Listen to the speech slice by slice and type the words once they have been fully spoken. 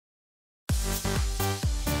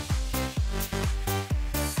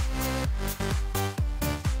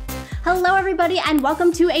Hello everybody and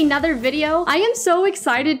welcome to another video. I am so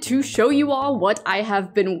excited to show you all what I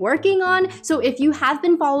have been working on. So if you have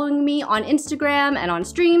been following me on Instagram and on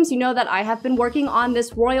streams, you know that I have been working on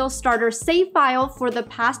this Royal Starter save file for the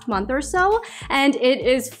past month or so, and it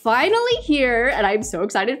is finally here and I'm so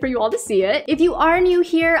excited for you all to see it. If you are new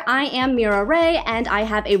here, I am MiraRae and I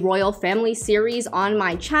have a Royal Family series on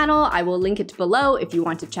my channel. I will link it below if you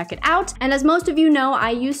want to check it out. And as most of you know, I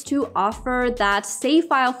used to offer that save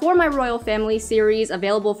file for my Royal Family series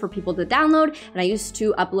available for people to download, and I used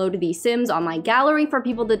to upload the Sims on my gallery for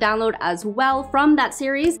people to download as well from that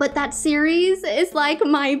series. But that series is like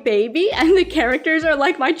my baby and the characters are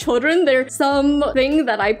like my children. They're something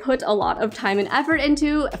that I put a lot of time and effort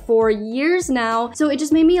into for years now, so it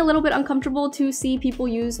just made me a little bit uncomfortable to see people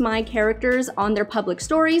use my characters on their public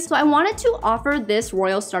stories. So I wanted to offer this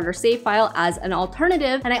Royal Starter save file as an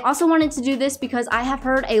alternative, and I also wanted to do this because I have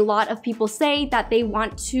heard a lot of people say that they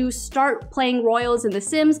want to start playing Royals in The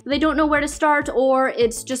Sims, but they don't know where to start, or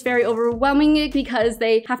it's just very overwhelming because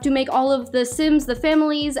they have to make all of the Sims, the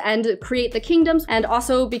families, and create the kingdoms, and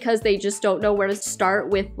also because they just don't know where to start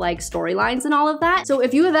with like storylines and all of that. So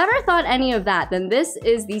if you have ever thought any of that, then this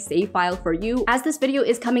is the save file for you. As this video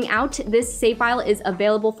is coming out, this save file is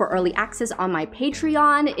available for early access on my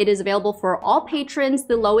Patreon. It is available for all patrons.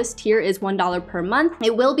 The lowest tier is $1 per month.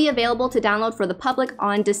 It will be available to download for the public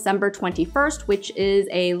on December 21st, which is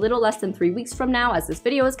a little less than 3 weeks from now as this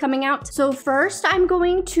video is coming out. So first, I'm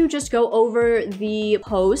going to just go over the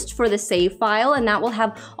post for the save file, and that will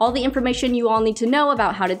have all the information you all need to know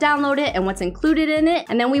about how to download it and what's included in it.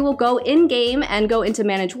 And then we will go in-game and go into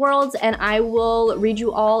Manage Worlds, and I will read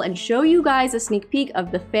you all and show you guys a sneak peek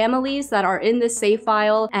of the families that are in this save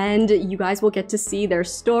file, and you guys will get to see their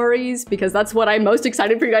stories, because that's what I'm most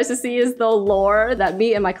excited for you guys to see, is the lore that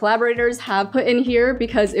me and my collaborators have put in here,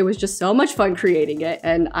 because it was just so much fun creating it,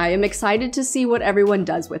 and I am excited to see what everyone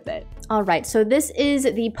does with it. All right, so this is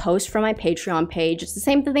the post from my Patreon page. It's the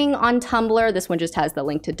same thing on Tumblr. This one just has the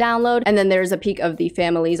link to download, and then there's a peek of the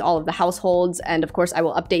families, all of the households, and of course I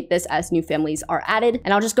will update this as new families are added.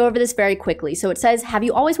 And I'll just go over this very quickly. So it says, have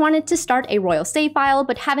you always wanted to start a royal save file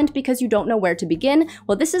but haven't because you don't know where to begin?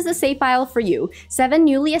 Well, this is the save file for you. 7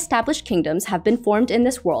 newly established kingdoms have been formed in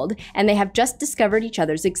this world, and they have just discovered each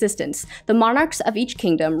other's existence. The monarchs of each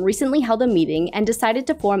kingdom recently held a meeting and decided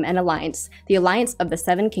to form an alliance, the Alliance of the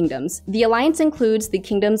 7 Kingdoms. The alliance includes the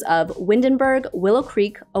kingdoms of Windenburg, Willow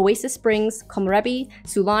Creek, Oasis Springs, Komrebi,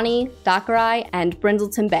 Sulani, Dakari, and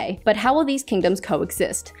Brindleton Bay. But how will these kingdoms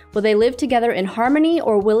coexist? Will they live together in harmony,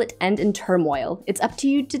 or will it end in turmoil? It's up to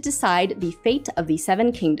you to decide the fate of the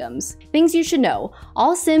 7 kingdoms. Things you should know.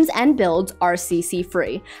 All Sims and builds are CC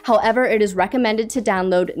free. However, it is recommended to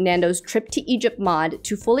download Nando's Trip to Egypt mod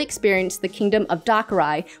to fully experience the kingdom of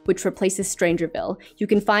Dakari, which replaces Strangerville. You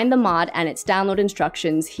can find the mod and its download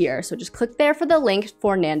instructions here, so just click there for the link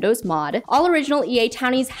for Nando's mod. All original EA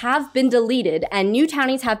townies have been deleted, and new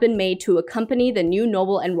townies have been made to accompany the new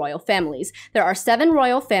noble and royal families. There are 7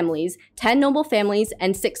 royal families, 10 noble families,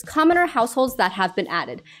 and 6 commoner households that have been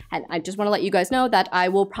added. And I just want to let you guys know that I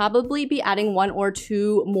will probably be adding 1 or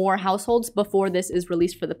 2 more households before this is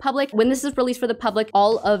released for the public. When this is released for the public,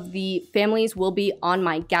 all of the families will be on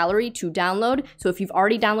my gallery to download. So if you've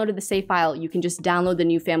already downloaded the save file, you can just download the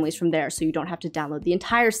new families from there, so you don't have to download the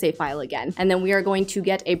entire save file again. And then we are going to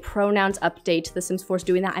get a pronouns update. The Sims 4 is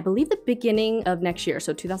doing that, I believe, the beginning of next year,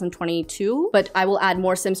 so 2022. But I will add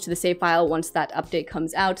more Sims to the save file once that update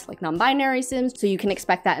comes out, like non-binary Sims, so you can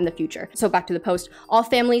expect that in the future. So back to the post. All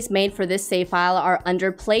families made for this save file are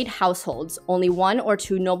underplayed households. Only 1 or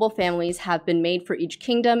 2 noble families have been made for each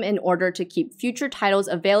kingdom in order to keep future titles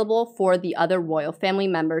available for the other royal family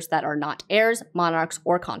members that are not heirs, monarchs,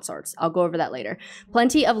 or consorts. I'll go over that later.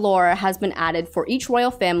 Plenty of lore has been added for each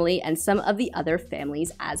royal family and some of the other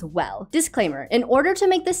families as well. Disclaimer: in order to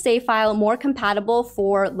make this save file more compatible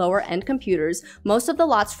for lower end computers, most of the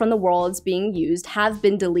lots from the worlds being used have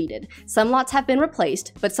been deleted. Some lots have been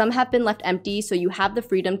replaced, but some have been left empty, so you have the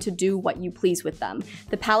freedom to do what you please with them.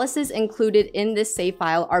 The palaces included in this save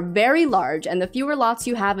file are very large, and the fewer lots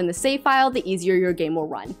you have in the save file, the easier your game will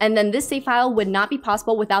run. And then this save file would not be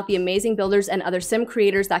possible without the amazing builders and other sim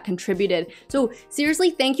creators that contributed. So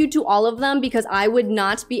seriously, thank you to all of them, because I would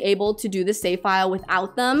not be able to do the save file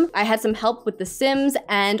without them. I had some help with the Sims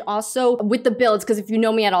and also with the builds, because if you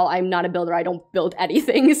know me at all, I'm not a builder. I don't build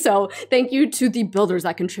anything. So thank you to the builders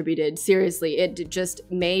that contributed. Seriously, it just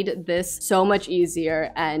made this so much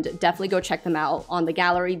easier, and definitely go check them out on the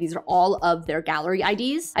gallery. These are all of their gallery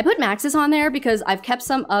IDs. I put Maxis on there because I've kept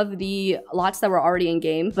some of the lots that were already in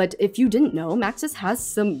game, but if you didn't know, Maxis has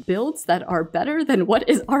some builds that are better than what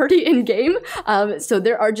is already in game. So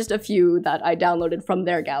there are just a few that I downloaded from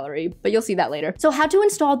their gallery, but you'll see that later. So how to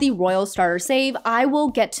install the Royal Starter Save, I will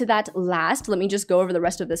get to that last. Let me just go over the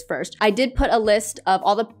rest of this first. I did put a list of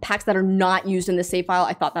all the packs that are not used in the save file.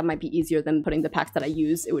 I thought that might be easier than putting the packs that I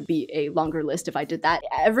use. It would be a longer list if I did that.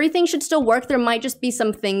 Everything should still work. There might just be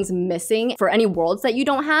some things missing for any worlds that you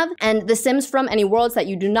don't have, and the Sims from any worlds that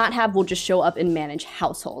you do not have will just show up in Manage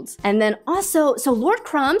Households. And then also, so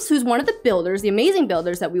LordCrumps, who's one of the builders, the amazing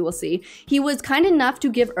builders that we will see, he was kind enough to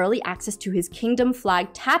give early access to his Kingdom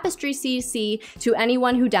Flag Tapestry CC to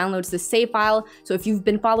anyone who downloads the save file. So if you've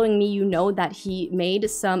been following me, you know that he made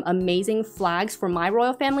some amazing flags for my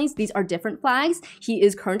royal families. These are different flags. He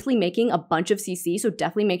is currently making a bunch of CC, so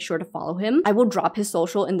definitely make sure to follow him. I will drop his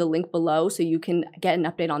social in the link below so you can get an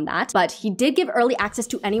update on that. But he did give early access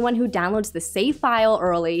to anyone who downloads the save file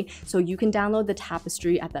early, so you can download the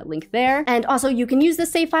tapestry at that link there. And also you can use the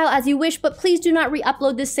save file as you wish, but please do not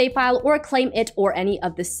re-upload this save file or claim it or any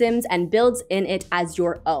of the Sims and builds in it as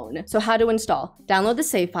your own. So how to install? Download the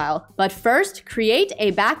save file, but first create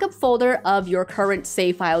a backup folder of your current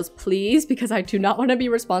save files, please, because I do not want to be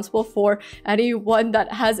responsible for anyone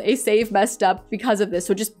that has a save messed up because of this.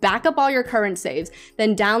 So just back up all your current saves,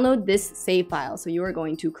 then download this save file. So you are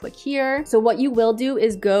going to click here. So what you will do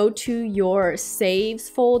is go to your saves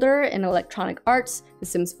folder in Electronic Arts, The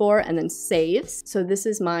Sims 4, and then saves. So this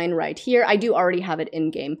is mine right here. I do already have it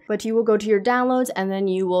in game, but you will go to your downloads and then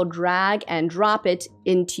you will drag and drop it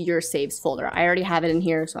into your saves folder. I already have it in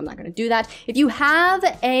here, so I'm not going to do that. If you have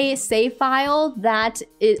a save file that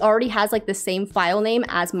it already has like the same file name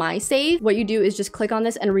as my save, what you do is just click on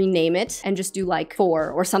this and rename it and just do like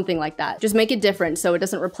 4 or something like that. Just make it different so it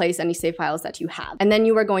doesn't replace any save files that you have. And then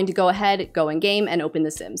you are going to go ahead, go in game and open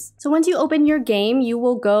The Sims. So once you open your game, you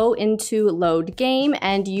will go into load game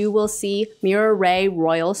and you will see MiraRae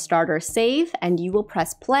Royal Starter Save and you will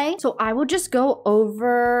press play. So I will just go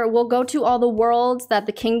over, we'll go to all the worlds that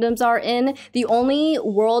the kingdoms are in. The only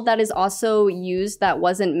world that is also used that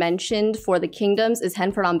wasn't mentioned for the kingdoms is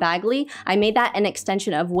Henford on Bagley. I made that an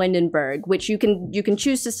extension of Windenburg, which you can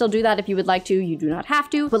choose to still do that if you would like to. You do not have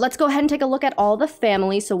to. But let's go ahead and take a look at all the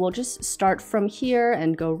families. So we'll just start from here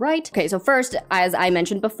and go right. Okay, so first, as I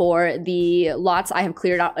mentioned before, the lots, I have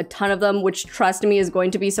cleared out a ton of them, which trust me is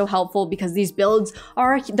going to be so helpful because these builds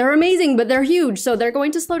they're amazing, but they're huge. So they're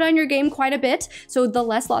going to slow down your game quite a bit. So the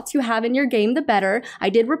less lots you have in your game, the better. I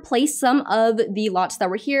did replace some of the lots that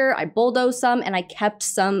were here. I bulldozed some and I kept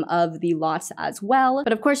some of the lots as well.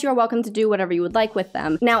 But of course, you're welcome to do whatever you would like with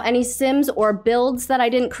them. Now, any Sims or builds that I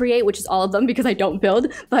didn't create, which is all of them because I don't build,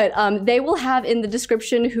 but they will have in the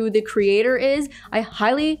description who the creator is. I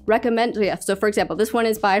highly recommend, yeah, so for example, this one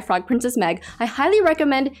is by Frogprincessmeg. I highly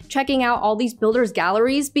recommend checking out all these builders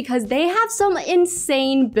galleries because they have some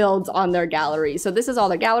insane builds on their gallery. So this is all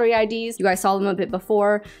their gallery IDs. You guys saw them a bit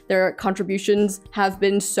before. Their contributions have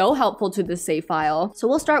been so helpful to the save file. So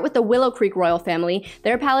we'll start with the Willow Creek royal family.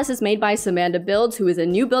 Their palace is made by SimandaBuilds, who is a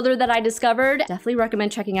new builder that I discovered. Definitely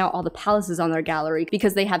recommend checking out all the palaces on their gallery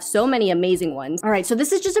because they have so many amazing ones. All right, so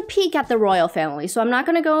this is just a peek at the royal family. So I'm not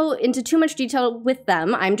going to go into too much detail with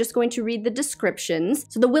them. I'm just going to read the descriptions.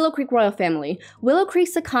 So the Willow Creek royal family. Willow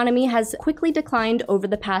Creek's economy has quickly declined over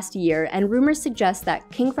the past year, and rumors suggest that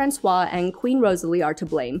King Francois and Queen Rosalie are to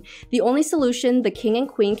blame. The only solution the king and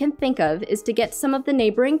queen can think of is to get some of the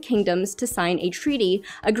neighboring kingdoms to sign a treaty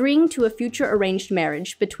agreeing to a future arranged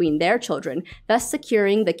marriage between their children, thus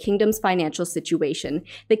securing the kingdom's financial situation.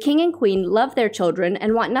 The king and queen love their children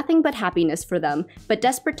and want nothing but happiness for them, but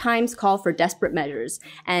desperate times call for desperate measures.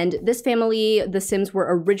 And this family, the Sims, were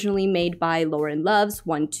originally made by Lauren Loves,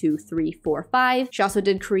 1, 2, 3, 4, 5. She also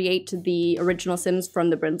did create the original Sims from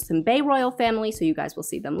the Brimson Bay royal family, so you guys will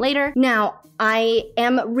see them later. Now, I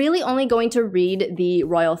am really only going to read the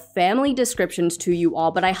royal family descriptions to you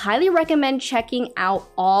all, but I highly recommend checking out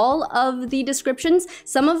all of the descriptions.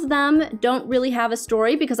 Some of them don't really have a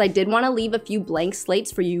story because I did want to leave a few blank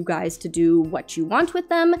slates for you guys to do what you want with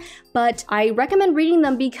them, but I recommend reading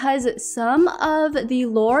them because some of the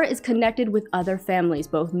lore is connected with other families,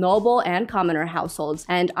 both noble and commoner households,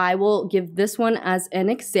 and I will give this one as an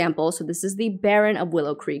example. So this is the Baron of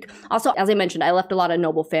Willow Creek. Also, as I mentioned, I left a lot of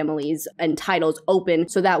noble families and titles open,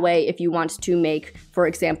 so that way if you want to make, for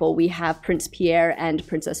example, we have Prince Pierre and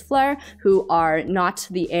Princess Fleur, who are not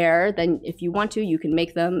the heir, then if you want to, you can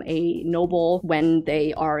make them a noble when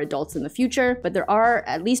they are adults in the future, but there are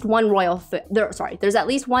at least one there's at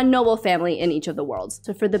least one noble family in each of the worlds.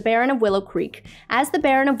 So for the Baron of Willow Creek, as the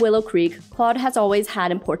Baron of Willow Creek, Claude has always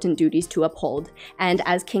had important duties to uphold, and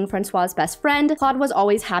as King Francois's best friend, Claude was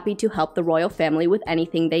always happy to help the royal family with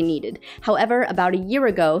anything they needed. However, about a year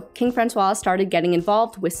ago, King Francois started getting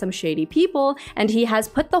involved with some shady people, and he has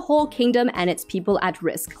put the whole kingdom and its people at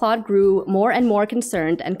risk. Claude grew more and more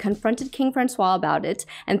concerned and confronted King Francois about it,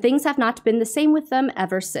 and things have not been the same with them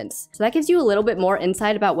ever since. So that gives you a little bit more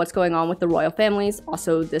insight about what's going on with the royal families.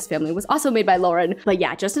 Also, this family was also made by Lauren. But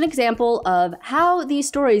yeah, just an example of how these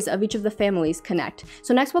stories of each of the families connect.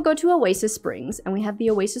 So next we'll go to Oasis Springs, and we have the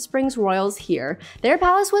Oasis Springs Royals here. Their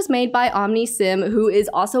palace was made by OmnySim, who is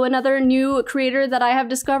also another new creator that I have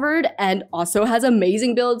discovered and also has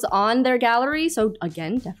amazing builds on their gallery. So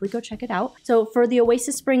again, definitely go check it out. So for the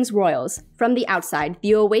Oasis Springs Royals, from the outside,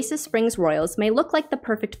 the Oasis Springs Royals may look like the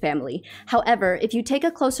perfect family. However, if you take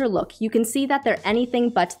a closer look, you can see that they're anything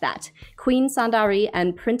but that. Queen Sandari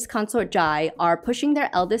and Prince Consort Jai are pushing their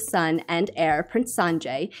eldest son and heir, Prince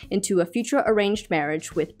Sanjay, into a future arranged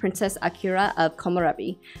marriage with Princess Akira of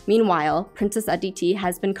Komorebi. Meanwhile, Princess Aditi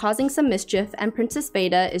has been causing some mischief, and Princess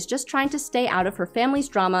Veda is just trying to stay out of her family's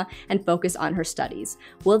drama and focus on her studies.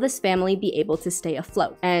 Will this family be able to stay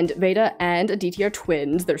afloat? And Veda and Aditi are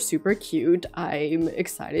twins. They're super cute. I'm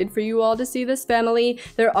excited for you all to see this family.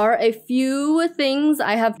 There are a few things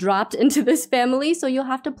I have dropped into this family, so you'll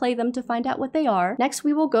have to play them to find out what they are. Next,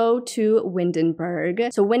 we will go to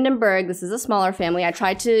Windenburg. So Windenburg, this is a smaller family. I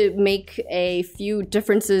tried to make a few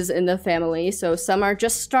differences in the family. So some are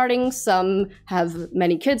just starting, some have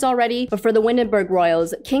many kids already. But for the Windenburg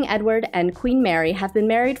royals, King Edward and Queen Mary have been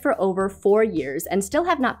married for over 4 years and still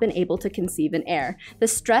have not been able to conceive an heir. The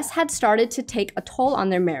stress had started to take a toll on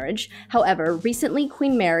their marriage. However, recently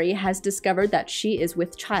Queen Mary has discovered that she is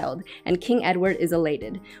with child, and King Edward is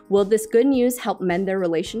elated. Will this good news help mend their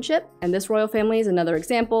relationship? And this royal family is another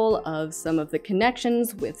example of some of the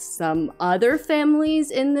connections with some other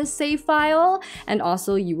families in this save file, and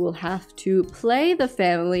also you will have to play the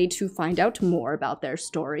family to find out more about their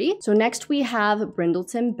story. So next we have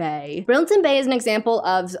Brindleton Bay. Brindleton Bay is an example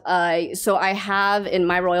of, so I have in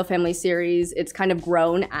my royal family series, it's kind of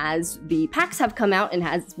grown as the packs have come out and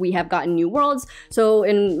as we have gotten new worlds. So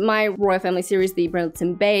in my royal family series, the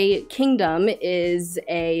Brindleton Bay kingdom is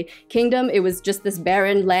a kingdom. It was just this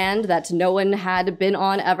barren land that no one had been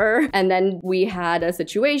on ever. And then we had a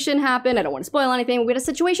situation happen. I don't want to spoil anything. We had a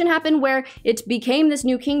situation happen where it became this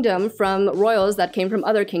new kingdom from royals that came from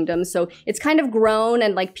other kingdoms. So it's kind of grown,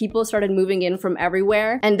 and like people started moving in from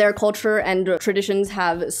everywhere, and their culture and traditions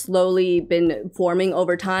have slowly been forming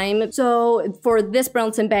over time. So for this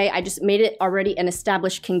Brindleton Bay, I just made it already an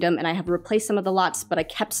established kingdom, and I have replaced some of the lots, but I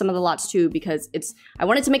kept some of the lots too because I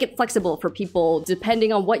wanted to make it flexible for people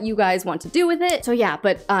depending on what you guys want to do with it. So yeah,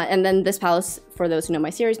 but and then this palace, for those who know my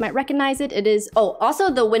series might recognize it. It is, oh, also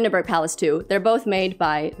the Windenburg Palace too. They're both made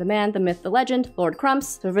by the man, the myth, the legend,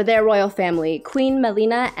 LordCrumps. So for their royal family, Queen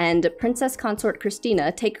Melina and Princess Consort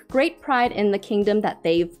Christina take great pride in the kingdom that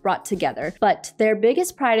they've brought together. But their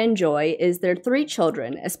biggest pride and joy is their 3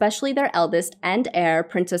 children, especially their eldest and heir,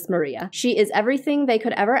 Princess Maria. She is everything they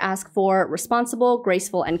could ever ask for, responsible,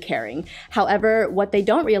 graceful, and caring. However, what they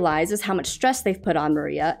don't realize is how much stress they've put on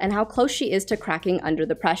Maria and how close she is to cracking under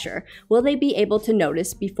the pressure. Will they be able to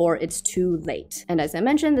notice before it's too late? And as I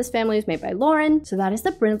mentioned, this family is made by Lauren. So that is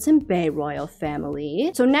the Brindleton Bay royal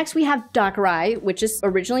family. So next we have Darkrai, which is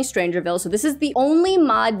originally Strangerville. So this is the only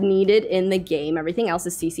mod needed in the game. Everything else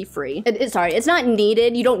is CC free. Sorry, it's not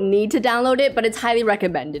needed. You don't need to download it, but it's highly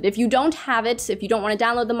recommended. If you don't have it, if you don't want to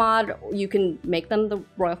download the mod, you can make them the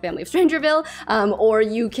royal family of Strangerville, or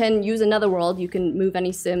you can use another world. You can move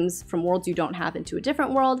any Sims from worlds you don't have into a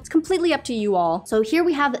different world. It's completely up to you all. So here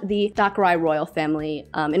we have the Darkrai royal family.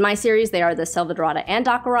 In my series, they are the Selvadorada and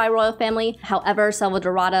Darkrai royal family. However,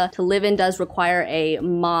 Selvadorada to live in does require a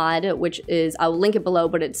mod, which is, I'll link it below,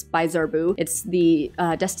 but it's by Zerbu. It's the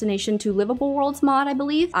Destination to Livable Worlds mod, I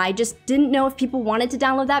believe. I just didn't know if people wanted to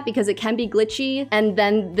download that because it can be glitchy. And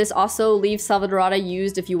then this also leaves Selvadorada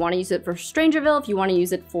used if you want to use it for Strangerville, if you want to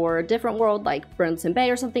use it for a different world like Brindleton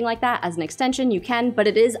Bay or something like that as an extension, you can, but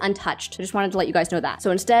it is untouched. I just wanted to let you guys know that.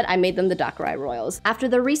 So instead, I made them the Darkrai Royals. After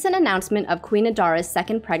the recent announcement of Queen Adara's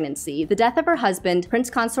second pregnancy, the death of her husband, Prince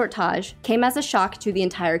Consort Taj, came as a shock to the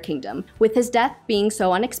entire kingdom. With his death being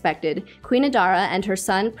so unexpected, Queen Adara and her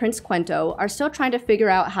son, Prince Quento, are still trying to figure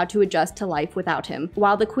out how to adjust to life without him.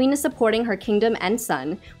 While the queen is supporting her kingdom and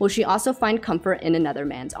son, will she also find comfort in another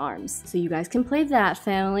man's arms? So you guys can play that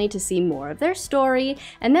family to see more of their story.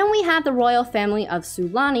 And then we have the royal family of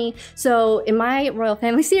Sulani. So in my royal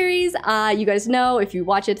family series, you guys know, if you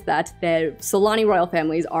watch it, that the Sulani royal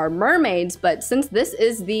families are mermaids, but since this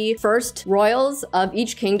is the first royals of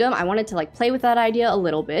each kingdom, I wanted to like play with that idea a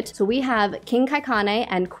little bit. So we have King Kaikane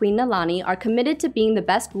and Queen Nalani are committed to being the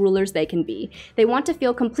best rulers they can be. They want to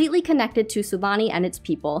feel completely connected to Sulani and its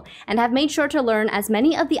people, and have made sure to learn as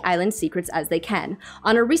many of the island's secrets as they can.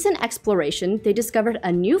 On a recent exploration, they discovered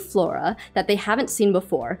a new flora that they haven't seen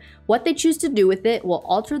before. What they choose to do with it will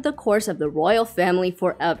alter the course of the royal family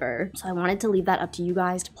forever. So I wanted to leave that up to you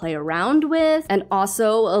guys to play around with. And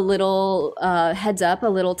also a little heads up, a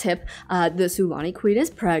little tip, the Sulani queen is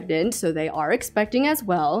pregnant, so they are expecting as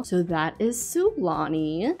well. So that is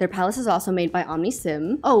Sulani. Their palace is also made by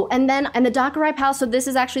OmnySim. Oh, and the Dakarai palace, so this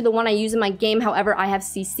is actually the one I use in my game. However, I have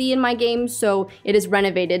CC in my game, so it is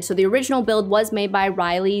renovated. So the original build was made by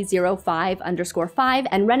Riley05_5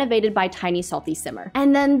 and renovated by Tinysaltysimmer.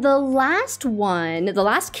 And then the last one, the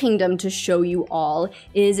last kingdom to show you all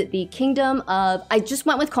is the kingdom of, I just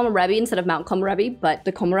went with Komorebi instead of Mount Komorebi, but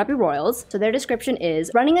the Komorebi royals. So their description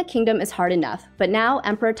is, running a kingdom is hard enough, but now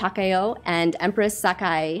Emperor Takeo and Empress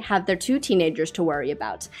Sakai have their two teenagers to worry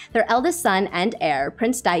about. Their eldest son and heir,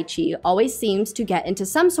 Prince Daichi, always seems to get into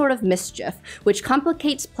some sort of mischief, which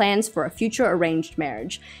complicates plans for a future arranged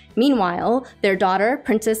marriage. Meanwhile, their daughter,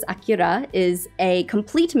 Princess Akira, is a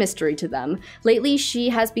complete mystery to them. Lately, she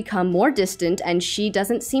has become more distant and she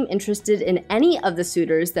doesn't seem interested in any of the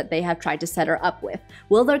suitors that they have tried to set her up with.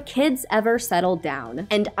 Will their kids ever settle down?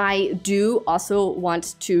 And I do also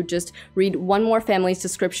want to just read one more family's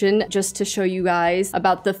description just to show you guys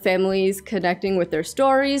about the families connecting with their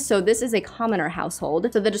stories. So this is a commoner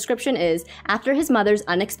household. So the description is, after his mother's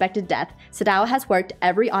unexpected death, Sadao has worked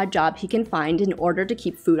every odd job he can find in order to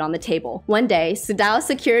keep food on the table. One day, Sadao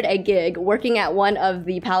secured a gig working at one of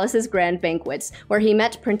the palace's grand banquets, where he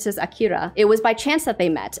met Princess Akira. It was by chance that they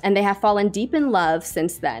met, and they have fallen deep in love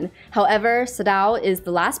since then. However, Sadao is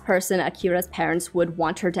the last person Akira's parents would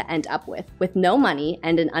want her to end up with. With no money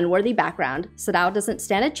and an unworthy background, Sadao doesn't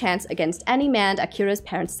stand a chance against any man Akira's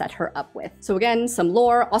parents set her up with. So again, some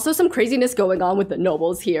lore, also some craziness going on with the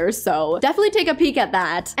nobles here, so definitely take a peek at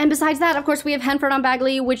that. And besides that, of course, we have Henford on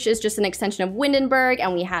Bagley, which is just an extension of Windenburg,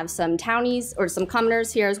 and we have some townies or some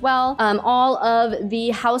commoners here as well. All of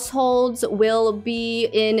the households will be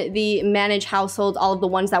in the manage households, all of the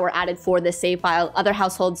ones that were added for this save file. Other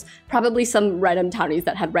households, probably some random townies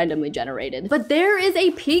that had randomly generated. But there is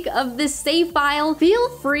a peek of this save file. Feel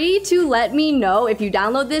free to let me know if you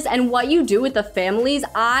download this and what you do with the families.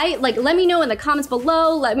 Let me know in the comments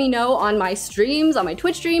below. Let me know on my streams, on my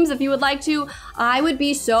Twitch streams, if you would like to. I would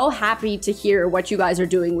be so happy to hear what you guys are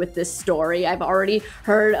doing with this story. I've already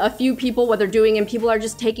heard a few people what they're doing, and people are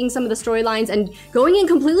just taking some of the storylines and going in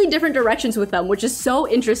completely different directions with them, which is so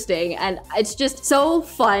interesting. And it's just so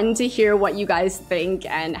fun to hear what you guys think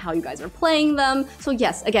and how you guys are playing them. So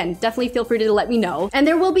yes, again, definitely feel free to let me know. And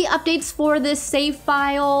there will be updates for this save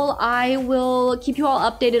file. I will keep you all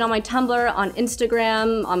updated on my Tumblr, on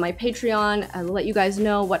Instagram, on my Patreon. I will let you guys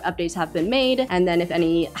know what updates have been made. And then if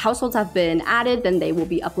any households have been added, then they will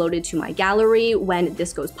be uploaded to my gallery when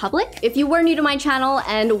this goes public. If you were new to my channel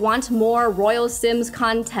and want more Royal Sims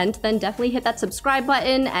content, then definitely hit that subscribe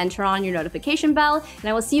button and turn on your notification bell. And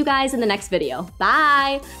I will see you guys in the next video.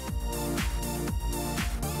 Bye!